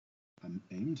program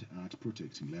aimed at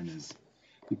protecting learners.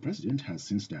 The President has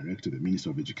since directed the Minister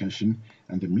of Education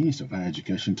and the Minister of Higher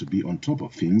Education to be on top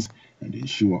of things and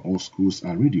ensure all schools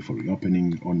are ready for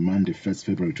reopening on Monday, 1st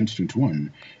February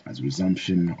 2021, as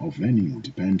resumption of learning will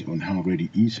depend on how ready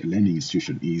each learning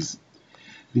institution is.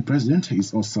 The President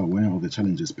is also aware of the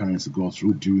challenges parents go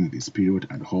through during this period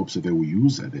and hopes they will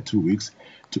use the 2 weeks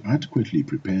to adequately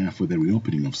prepare for the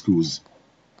reopening of schools.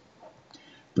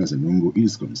 President Lungu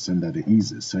is concerned that there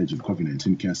is a surge in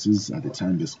COVID-19 cases at the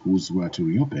time the schools were to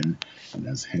reopen and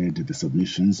has heard the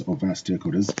submissions of our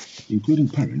stakeholders, including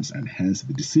parents, and hence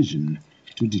the decision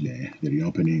to delay the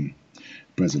reopening.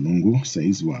 President Lungu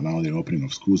says will allow the opening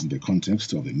of schools in the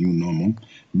context of the new normal,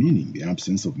 meaning the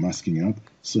absence of masking up,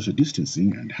 social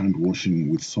distancing, and hand washing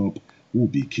with soap will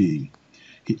be key.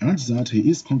 He adds that he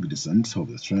is cognizant of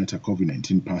the threat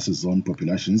COVID-19 passes on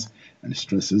populations and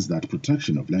stresses that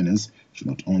protection of learners should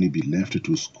not only be left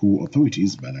to school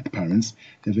authorities but that parents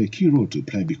have a key role to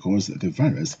play because the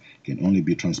virus can only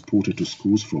be transported to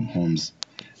schools from homes.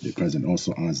 The President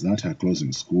also adds that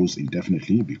closing schools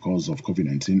indefinitely because of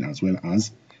COVID-19 as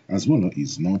well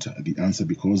is not the answer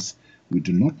because we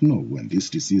do not know when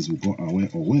this disease will go away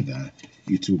or whether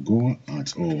it will go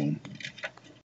at all.